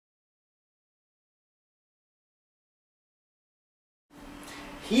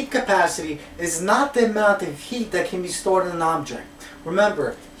Heat capacity is not the amount of heat that can be stored in an object.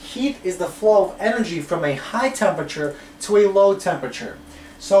 Remember, heat is the flow of energy from a high temperature to a low temperature.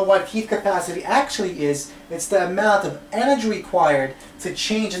 So what heat capacity actually is, it's the amount of energy required to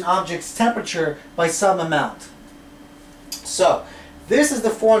change an object's temperature by some amount. So, this is the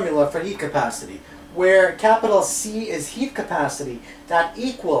formula for heat capacity, where capital C is heat capacity, that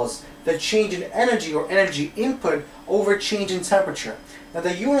equals the change in energy or energy input over change in temperature. Now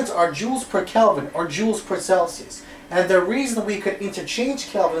the units are joules per Kelvin or joules per Celsius. And the reason we could interchange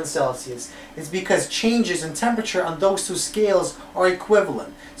Kelvin and Celsius is because changes in temperature on those two scales are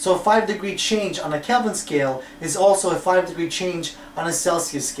equivalent. So a 5-degree change on a Kelvin scale is also a 5-degree change on a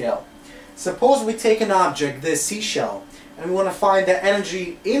Celsius scale. Suppose we take an object, this seashell, and we want to find the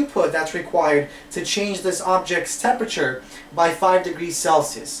energy input that's required to change this object's temperature by 5 degrees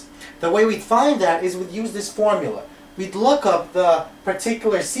Celsius. The way we'd find that is we'd use this formula. We'd look up the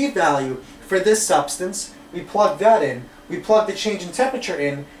particular C value for this substance, we plug that in, we plug the change in temperature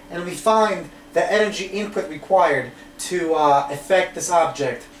in, and we find the energy input required to affect this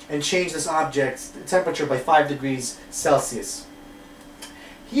object and change this object's temperature by 5 degrees Celsius.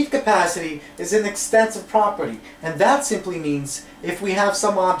 Heat capacity is an extensive property, and that simply means if we have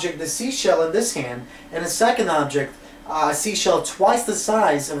some object, the seashell in this hand, and a second object, a seashell twice the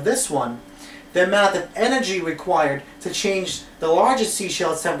size of this one, the amount of energy required to change the largest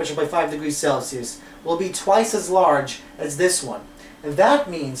seashell's temperature by 5 degrees Celsius will be twice as large as this one. And that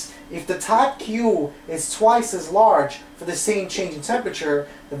means if the top Q is twice as large for the same change in temperature,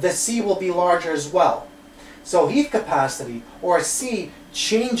 the C will be larger as well. So heat capacity, or C,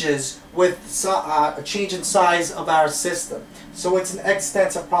 changes with a change in size of our system. So it's an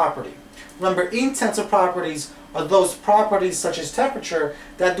extensive property. Remember, intensive properties are those properties such as temperature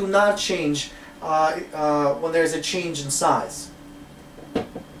that do not change when there's a change in size.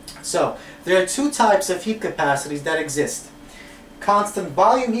 So there are two types of heat capacities that exist. Constant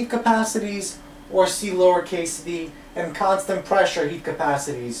volume heat capacities, or C lowercase v, and constant pressure heat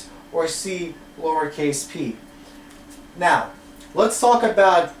capacities, or C lowercase p. Now, let's talk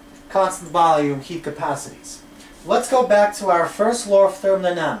about constant volume heat capacities. Let's go back to our first law of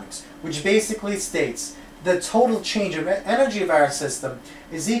thermodynamics, which basically states the total change of energy of our system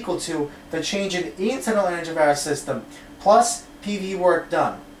is equal to the change in internal energy of our system plus PV work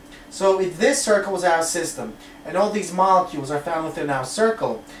done. So if this circle is our system and all these molecules are found within our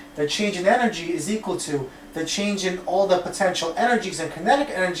circle, the change in energy is equal to the change in all the potential energies and kinetic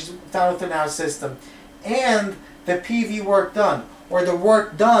energies found within our system and the PV work done, or the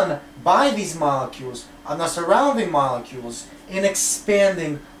work done by these molecules on the surrounding molecules in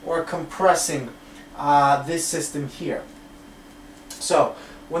expanding or compressing this system here. So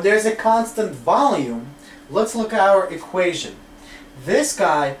when there's a constant volume, let's look at our equation. This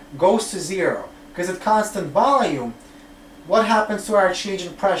guy goes to 0 because at constant volume, what happens to our change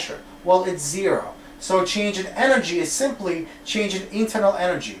in pressure? Well, it's 0. So change in energy is simply change in internal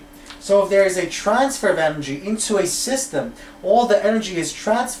energy. So if there is a transfer of energy into a system, all the energy is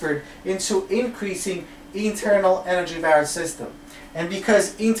transferred into increasing internal energy of our system. And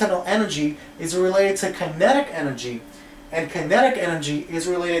because internal energy is related to kinetic energy, and kinetic energy is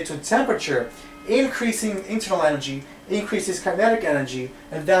related to temperature, increasing internal energy increases kinetic energy,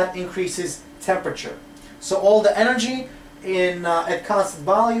 and that increases temperature. So all the energy at constant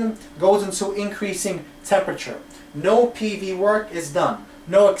volume goes into increasing temperature. No PV work is done.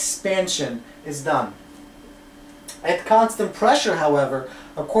 No expansion is done. At constant pressure, however,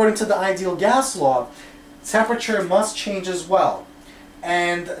 according to the ideal gas law, temperature must change as well,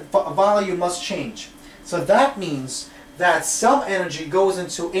 and volume must change. So that means that some energy goes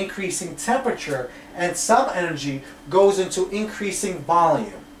into increasing temperature and some energy goes into increasing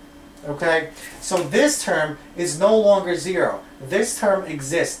volume. Okay? So this term is no longer 0. This term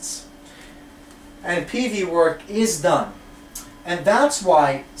exists. And PV work is done. And that's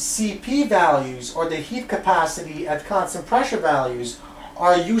why CP values, or the heat capacity at constant pressure values,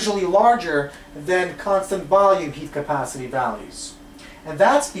 are usually larger than constant volume heat capacity values. And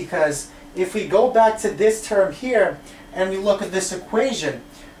that's because if we go back to this term here and we look at this equation,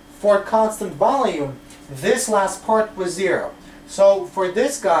 for constant volume, this last part was 0. So for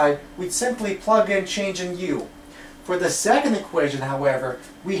this guy, we'd simply plug in change in U. For the second equation, however,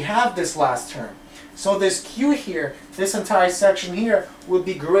 we have this last term. So this Q here, this entire section here, would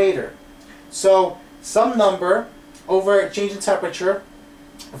be greater. So some number over change in temperature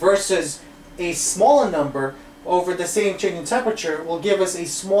versus a smaller number over the same change in temperature will give us a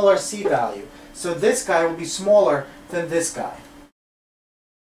smaller C value. So this guy will be smaller than this guy.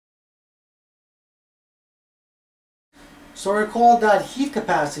 So recall that heat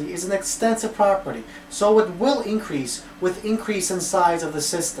capacity is an extensive property, so it will increase with increase in size of the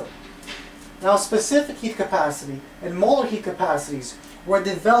system. Now specific heat capacity and molar heat capacities were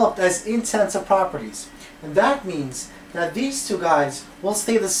developed as intensive properties, and that means that these two guys will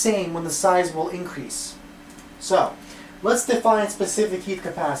stay the same when the size will increase. So let's define specific heat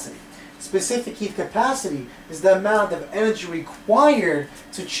capacity. Specific heat capacity is the amount of energy required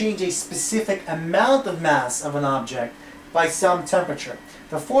to change a specific amount of mass of an object by some temperature.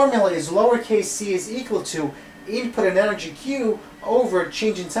 The formula is lowercase c is equal to input in energy Q over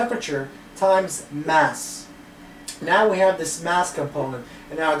change in temperature times mass. Now we have this mass component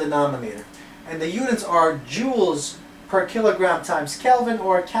in our denominator. And the units are joules per kilogram times Kelvin,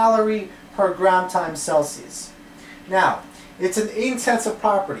 or calorie per gram times Celsius. Now, it's an intensive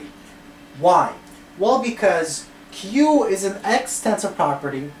property. Why? Well, because Q is an extensive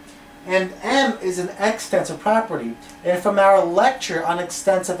property and M is an extensive property. And from our lecture on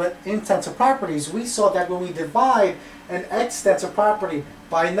extensive and intensive properties, we saw that when we divide an extensive property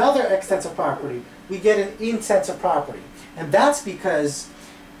by another extensive property, we get an intensive property. And that's because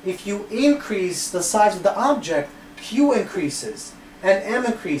if you increase the size of the object, Q increases and M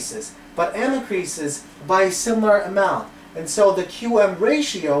increases, but M increases by a similar amount. And so the QM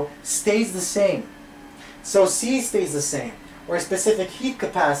ratio stays the same. So C stays the same, or a specific heat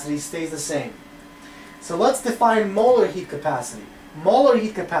capacity stays the same. So let's define molar heat capacity. Molar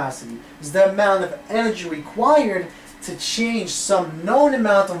heat capacity is the amount of energy required to change some known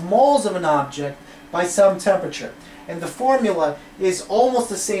amount of moles of an object by some temperature. And the formula is almost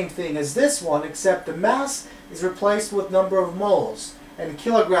the same thing as this one, except the mass is replaced with number of moles, and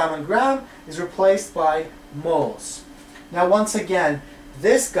kilogram and gram is replaced by moles. Now once again,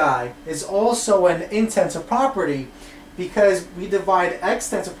 this guy is also an intensive property because we divide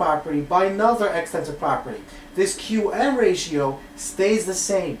extensive property by another extensive property. This QM ratio stays the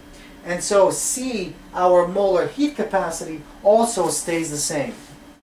same. And so C, our molar heat capacity, also stays the same.